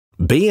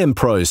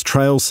BMPRO's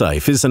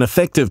TrailSafe is an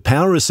effective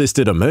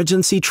power-assisted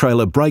emergency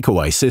trailer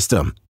breakaway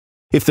system.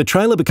 If the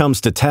trailer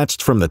becomes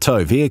detached from the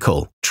tow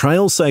vehicle,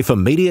 TrailSafe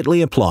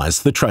immediately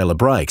applies the trailer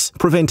brakes,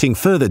 preventing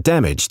further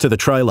damage to the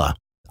trailer.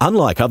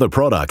 Unlike other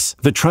products,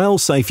 the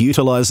TrailSafe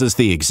utilises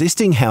the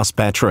existing house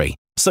battery,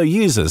 so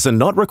users are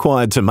not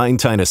required to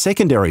maintain a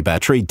secondary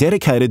battery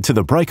dedicated to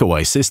the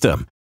breakaway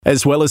system.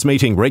 As well as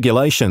meeting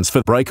regulations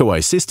for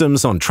breakaway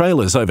systems on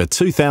trailers over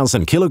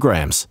 2,000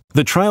 kilograms,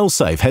 the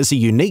TrailSafe has a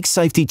unique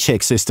safety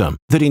check system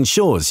that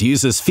ensures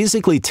users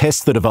physically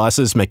test the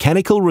device's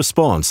mechanical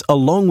response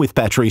along with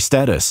battery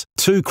status,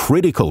 two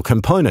critical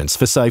components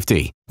for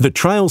safety. The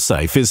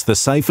TrailSafe is the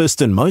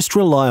safest and most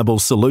reliable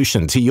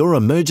solution to your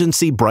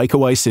emergency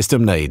breakaway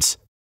system needs.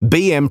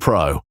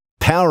 BMPRO,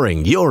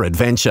 powering your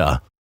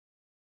adventure.